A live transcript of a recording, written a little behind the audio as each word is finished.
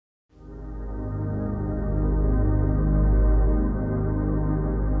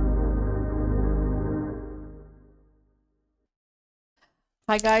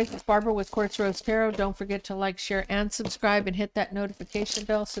Hi guys, it's Barbara with Quartz Rose Tarot. Don't forget to like, share, and subscribe, and hit that notification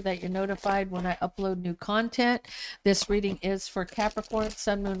bell so that you're notified when I upload new content. This reading is for Capricorn,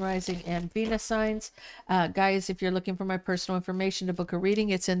 Sun, Moon, Rising, and Venus signs. Guys, if you're looking for my personal information to book a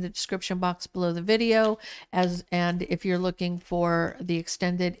reading, it's in the description box below the video. And if you're looking for the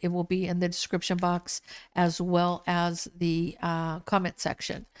extended, it will be in the description box as well as the comment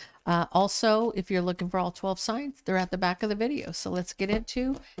section. Also, if you're looking for all 12 signs, they're at the back of the video. So let's get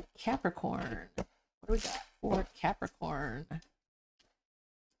into Capricorn. What do we got for Capricorn?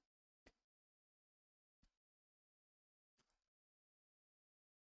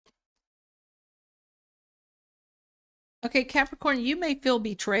 Okay, Capricorn, you may feel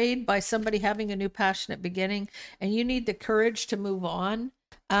betrayed by somebody having a new passionate beginning, and you need the courage to move on,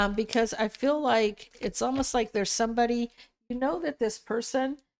 because I feel like it's almost like there's somebody, you know, that this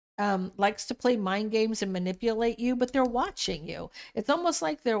person likes to play mind games and manipulate you, but they're watching you. It's almost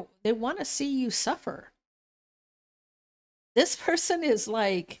like they want to see you suffer. This person is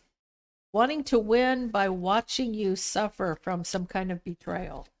like wanting to win by watching you suffer from some kind of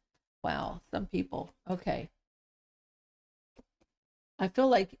betrayal. Wow, some people. Okay. I feel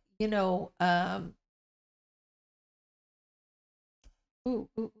like, you know,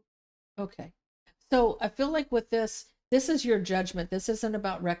 okay. So I feel like with this is your judgment. This isn't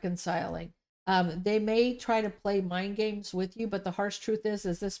about reconciling. They may try to play mind games with you, but the harsh truth is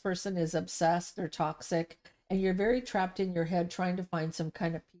this person is obsessed or toxic, and you're very trapped in your head trying to find some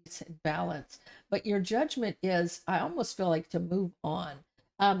kind of peace and balance. But your judgment is, I almost feel like, to move on.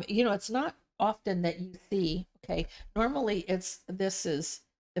 You know, it's not often that you see, okay, normally this is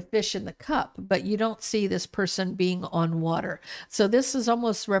the fish in the cup, but you don't see this person being on water. So this is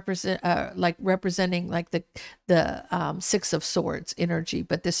almost representing like the Six of Swords energy,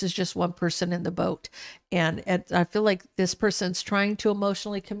 but this is just one person in the boat. And I feel like this person's trying to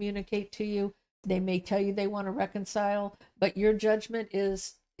emotionally communicate to you. They may tell you they want to reconcile, but your judgment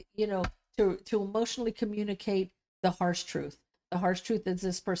is, you know, to emotionally communicate the harsh truth. The harsh truth is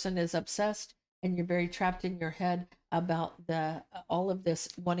this person is obsessed, and you're very trapped in your head about all of this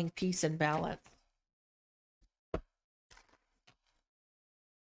wanting peace and balance.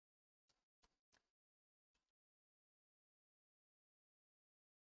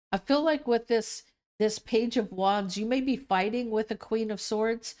 I feel like with this Page of Wands, you may be fighting with a Queen of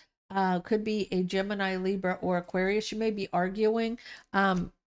Swords. Could be a Gemini, Libra, or Aquarius. You may be arguing that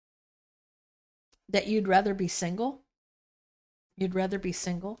you'd rather be single. You'd rather be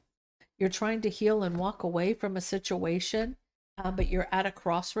single. You're trying to heal and walk away from a situation, but you're at a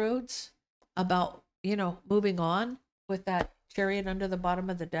crossroads about, you know, moving on with that Chariot under the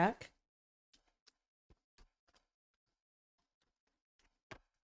bottom of the deck.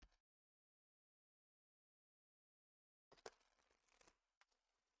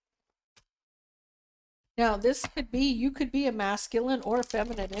 Now, this could be, you could be a masculine or a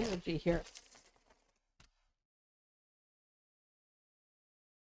feminine energy here.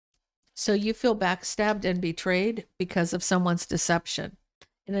 So you feel backstabbed and betrayed because of someone's deception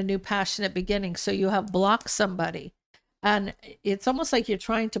in a new passionate beginning. So you have blocked somebody. And it's almost like you're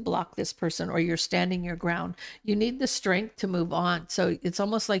trying to block this person, or you're standing your ground. You need the strength to move on. So it's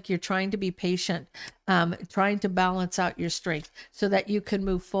almost like you're trying to be patient, trying to balance out your strength so that you can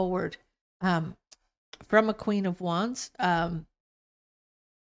move forward. From a Queen of Wands, I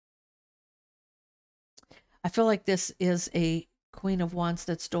feel like this is a Queen of Wands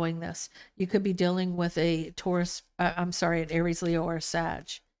that's doing this. You could be dealing with a Taurus, I'm sorry, an Aries, Leo, or a Sag.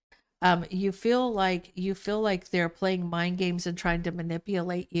 You feel like they're playing mind games and trying to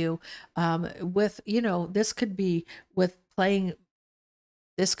manipulate you. With, you know, this could be with playing.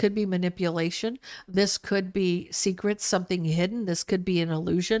 This could be manipulation. This could be secrets, something hidden. This could be an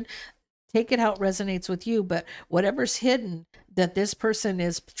illusion. Take it how it resonates with you, but whatever's hidden that this person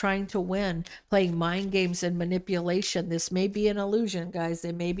is trying to win, playing mind games and manipulation, this may be an illusion, guys.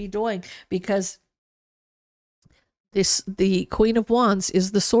 They may be doing, because the Queen of Wands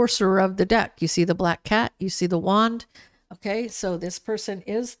is the sorcerer of the deck. You see the black cat, you see the wand. Okay, so this person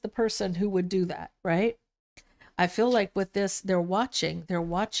is the person who would do that, right? I feel like with this, they're watching,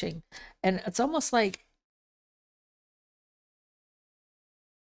 and it's almost like,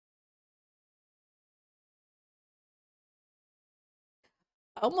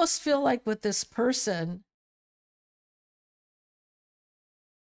 I almost feel like with this person,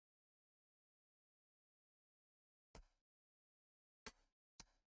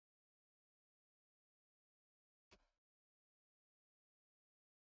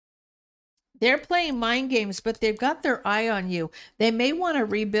 They're playing mind games, but they've got their eye on you. They may want to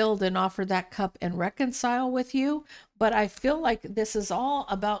rebuild and offer that cup and reconcile with you, but I feel like this is all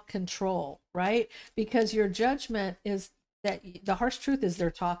about control, right? Because your judgment is that the harsh truth is they're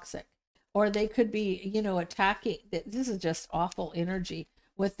toxic, or they could be, you know, attacking. This is just awful energy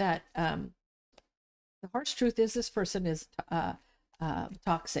with that. The harsh truth is this person is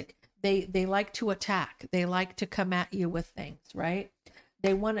toxic. They like to attack. They like to come at you with things, right?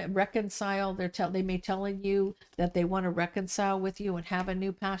 They want to reconcile. They may telling you that they want to reconcile with you and have a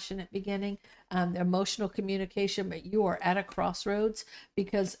new passionate beginning, emotional communication, but you are at a crossroads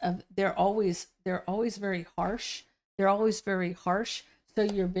because of they're always very harsh. They're always very harsh. So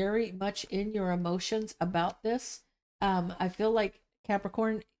you're very much in your emotions about this. I feel like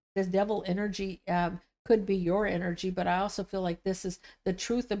Capricorn, this devil energy could be your energy, but I also feel like this is the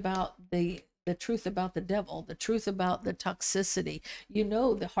truth about the truth about the devil, the truth about the toxicity. You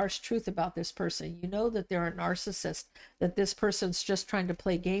know the harsh truth about this person. You know that they're a narcissist, that this person's just trying to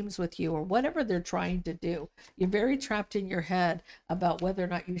play games with you or whatever they're trying to do. You're very trapped in your head about whether or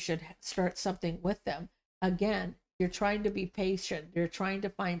not you should start something with them. Again, you're trying to be patient. You're trying to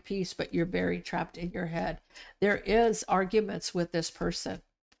find peace, but you're very trapped in your head. There is arguments with this person.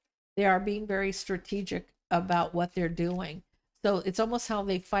 They are being very strategic about what they're doing. So it's almost how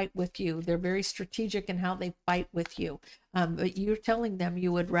they fight with you. They're very strategic in how they fight with you. But you're telling them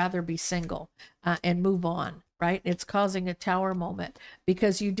you would rather be single and move on, right? It's causing a tower moment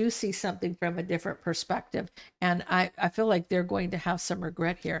because you do see something from a different perspective. And I feel like they're going to have some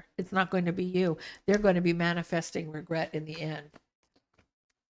regret here. It's not going to be you. They're going to be manifesting regret in the end.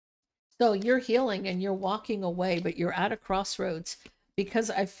 So you're healing and you're walking away, but you're at a crossroads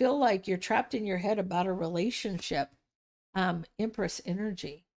because I feel like you're trapped in your head about a relationship. Empress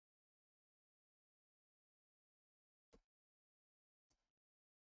energy.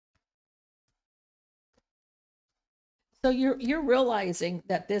 So you're realizing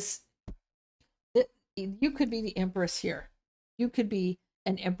that you could be the Empress here. You could be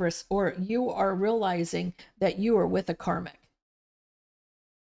an Empress, or you are realizing that you are with a karmic.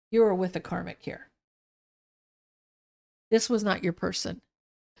 You are with a karmic here. This was not your person.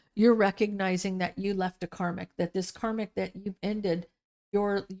 You're recognizing that you left a karmic, that this karmic that you've ended,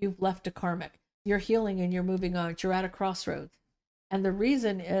 you've left a karmic. You're healing and you're moving on. You're at a crossroads. And the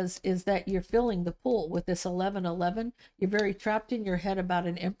reason is that you're feeling the pull with this 1111. You're very trapped in your head about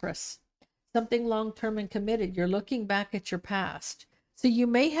an Empress, something long-term and committed. You're looking back at your past. So you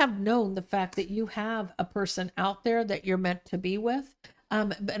may have known the fact that you have a person out there that you're meant to be with.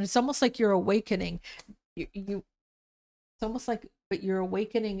 But it's almost like you're awakening. It's almost like, but you're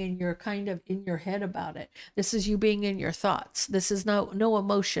awakening and you're kind of in your head about it. This is you being in your thoughts. This is no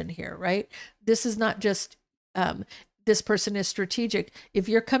emotion here, right? This is not just, this person is strategic. If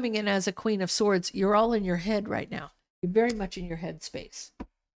you're coming in as a Queen of Swords, you're all in your head right now. You're very much in your head space.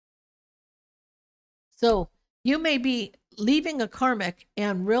 So you may be leaving a karmic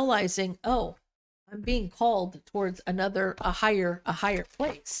and realizing, oh, I'm being called towards a higher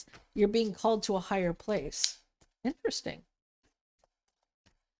place. You're being called to a higher place. Interesting.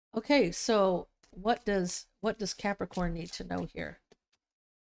 Okay, so what does Capricorn need to know here?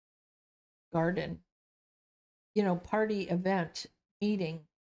 Garden. You know, party, event, meeting,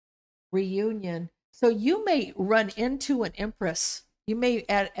 reunion. So you may run into an Empress. You may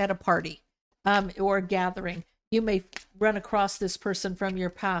at a party or a gathering. You may run across this person from your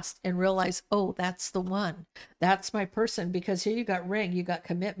past and realize, oh, that's the one. That's my person, because here you got ring, you got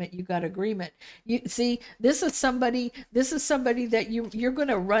commitment, you got agreement. You see, this is somebody that you're going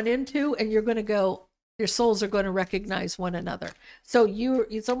to run into, and you're going to go, your souls are going to recognize one another. So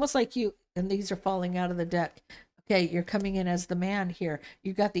it's almost like and these are falling out of the deck. Okay, you're coming in as the man here.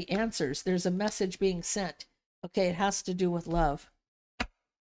 You got the answers. There's a message being sent. Okay, it has to do with love.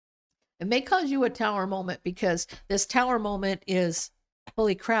 It may cause you a tower moment, because this tower moment is,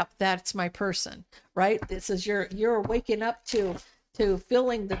 holy crap, that's my person, right? This is you're waking up to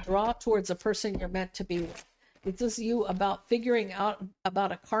feeling the draw towards a person you're meant to be with. This is you about figuring out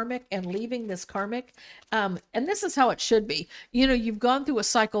about a karmic and leaving this karmic. And this is how it should be. You know, you've gone through a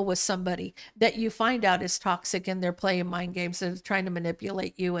cycle with somebody that you find out is toxic, and they're playing mind games and trying to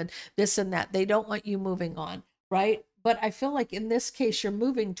manipulate you and this and that. They don't want you moving on, right? But I feel like in this case, you're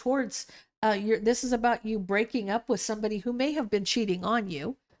moving towards, this is about you breaking up with somebody who may have been cheating on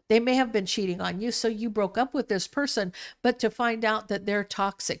you. They may have been cheating on you. So you broke up with this person, but to find out that they're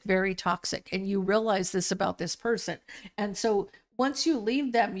toxic, very toxic, and you realize this about this person. And so once you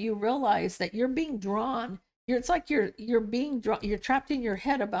leave them, you realize that you're being drawn it's like you're being drawn, you're trapped in your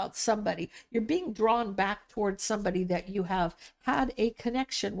head about somebody. You're being drawn back towards somebody that you have had a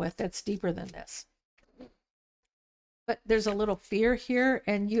connection with that's deeper than this. But there's a little fear here,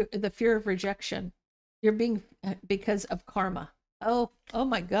 and the fear of rejection. You're being, because of karma. Oh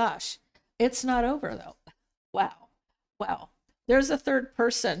my gosh. It's not over though. Wow. Wow. There's a third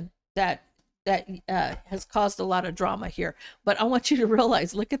person that has caused a lot of drama here. But I want you to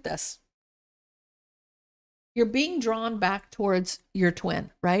realize, look at this. You're being drawn back towards your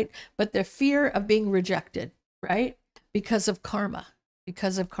twin, right? But the fear of being rejected, right? Because of karma,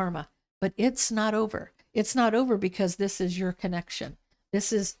 But it's not over. It's not over because this is your connection.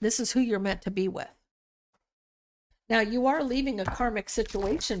 This is who you're meant to be with. Now, you are leaving a karmic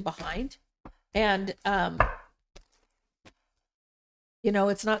situation behind, and you know,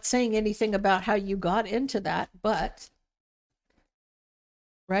 it's not saying anything about how you got into that, but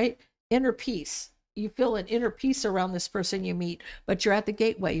right? Inner peace. You feel an inner peace around this person you meet, but you're at the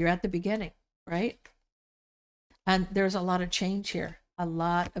gateway, you're at the beginning, right? And there's a lot of change here. A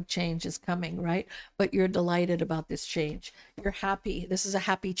lot of change is coming, right? But you're delighted about this change. You're happy. This is a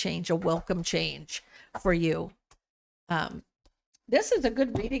happy change, a welcome change for you. This is a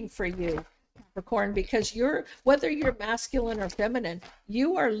good reading for you, Capricorn, because whether you're masculine or feminine,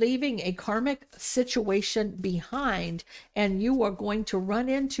 you are leaving a karmic situation behind, and you are going to run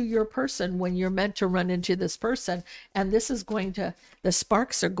into your person when you're meant to run into this person. And this is the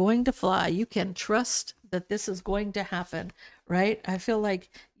sparks are going to fly. You can trust that this is going to happen, right? I feel like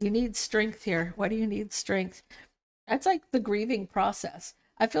you need strength here. Why do you need strength? That's like the grieving process.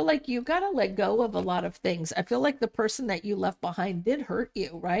 I feel like you got to let go of a lot of things. I feel like the person that you left behind did hurt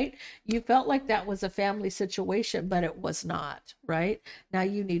you, right? You felt like that was a family situation, but it was not, right? Now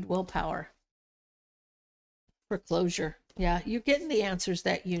you need willpower for closure. Yeah, you're getting the answers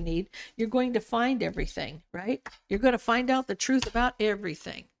that you need. You're going to find everything, right? You're going to find out the truth about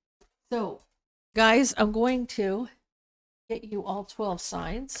everything. So, guys, I'm going to get you all 12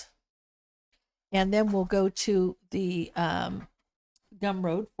 signs, and then we'll go to the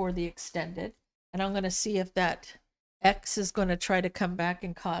Gumroad for the extended, and I'm going to see if that X is going to try to come back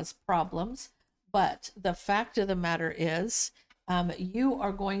and cause problems. But the fact of the matter is, you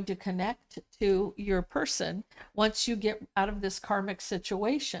are going to connect to your person once you get out of this karmic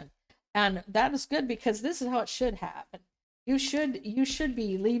situation, and that is good, because this is how it should happen. You should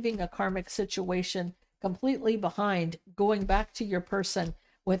be leaving a karmic situation completely behind, going back to your person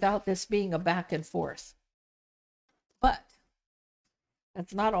without this being a back and forth. But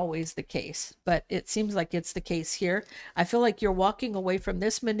that's not always the case, but it seems like it's the case here. I feel like you're walking away from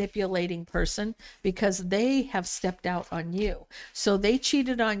this manipulating person because they have stepped out on you. So they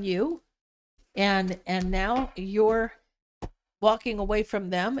cheated on you, and now you're walking away from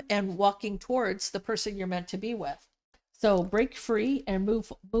them and walking towards the person you're meant to be with. So break free and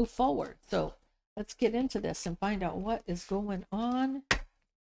move forward. So let's get into this and find out what is going on.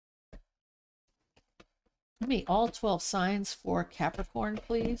 Give me all 12 signs for Capricorn,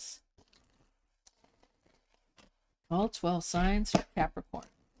 please. All 12 signs for Capricorn.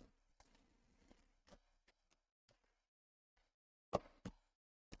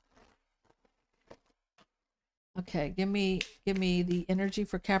 Okay, give me the energy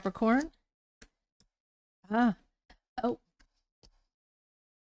for Capricorn. Oh.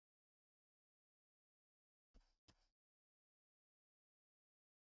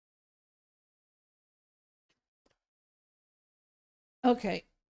 Okay.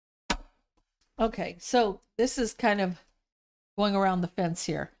 Okay, so this is kind of going around the fence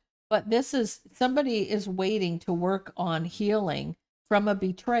here, but this is somebody is waiting to work on healing from a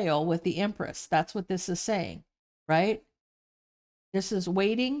betrayal with the Empress. That's what this is saying, right? This is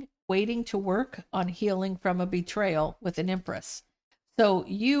waiting to work on healing from a betrayal with an Empress. So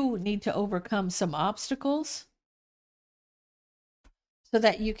you need to overcome some obstacles so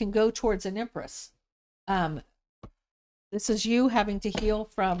that you can go towards an Empress. This is you having to heal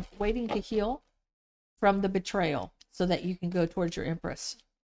from, waiting to heal from the betrayal so that you can go towards your Empress.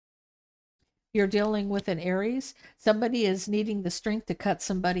 You're dealing with an Aries. Somebody is needing the strength to cut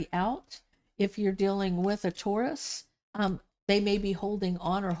somebody out. If you're dealing with a Taurus, they may be holding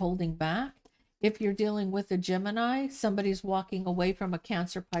on or holding back. If you're dealing with a Gemini, somebody's walking away from a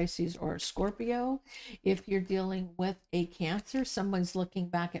Cancer, Pisces, or a Scorpio. If you're dealing with a Cancer, someone's looking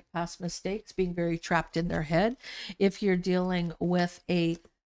back at past mistakes, being very trapped in their head. If you're dealing with a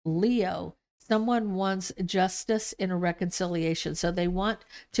Leo, someone wants justice in a reconciliation. So they want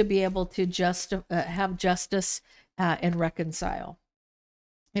to be able to have justice and reconcile.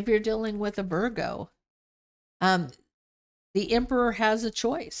 If you're dealing with a Virgo, the Emperor has a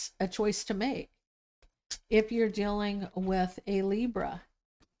choice to make. If you're dealing with a Libra,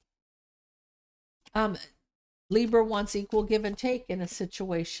 Libra wants equal give and take in a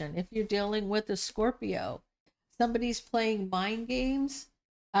situation. If you're dealing with a Scorpio, somebody's playing mind games.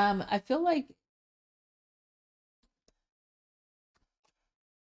 I feel like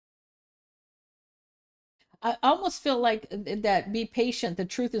I almost feel like that be patient. The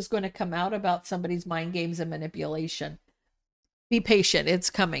truth is going to come out about somebody's mind games and manipulation. Be patient. It's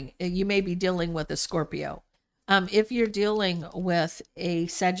coming. You may be dealing with a Scorpio. If you're dealing with a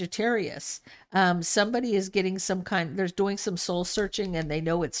Sagittarius, somebody is getting they're doing some soul searching and they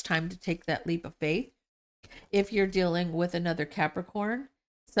know it's time to take that leap of faith. If you're dealing with another Capricorn,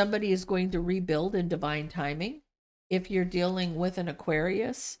 somebody is going to rebuild in divine timing. If you're dealing with an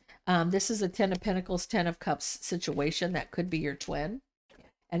Aquarius, this is a 10 of Pentacles, 10 of Cups situation. That could be your twin.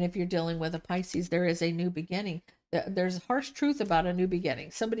 And if you're dealing with a Pisces, there is a new beginning. There's a harsh truth about a new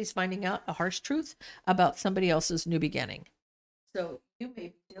beginning. Somebody's finding out a harsh truth about somebody else's new beginning. So you may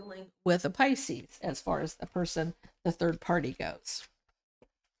be dealing with a Pisces as far as the third party goes.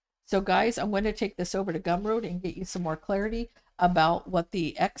 So guys, I'm going to take this over to Gumroad and get you some more clarity about what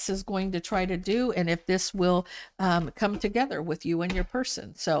the X is going to try to do and if this will come together with you and your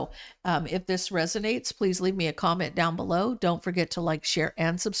person. So if this resonates, please leave me a comment down below. Don't forget to like, share,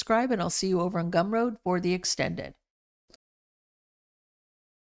 and subscribe, and I'll see you over on Gumroad for the extended.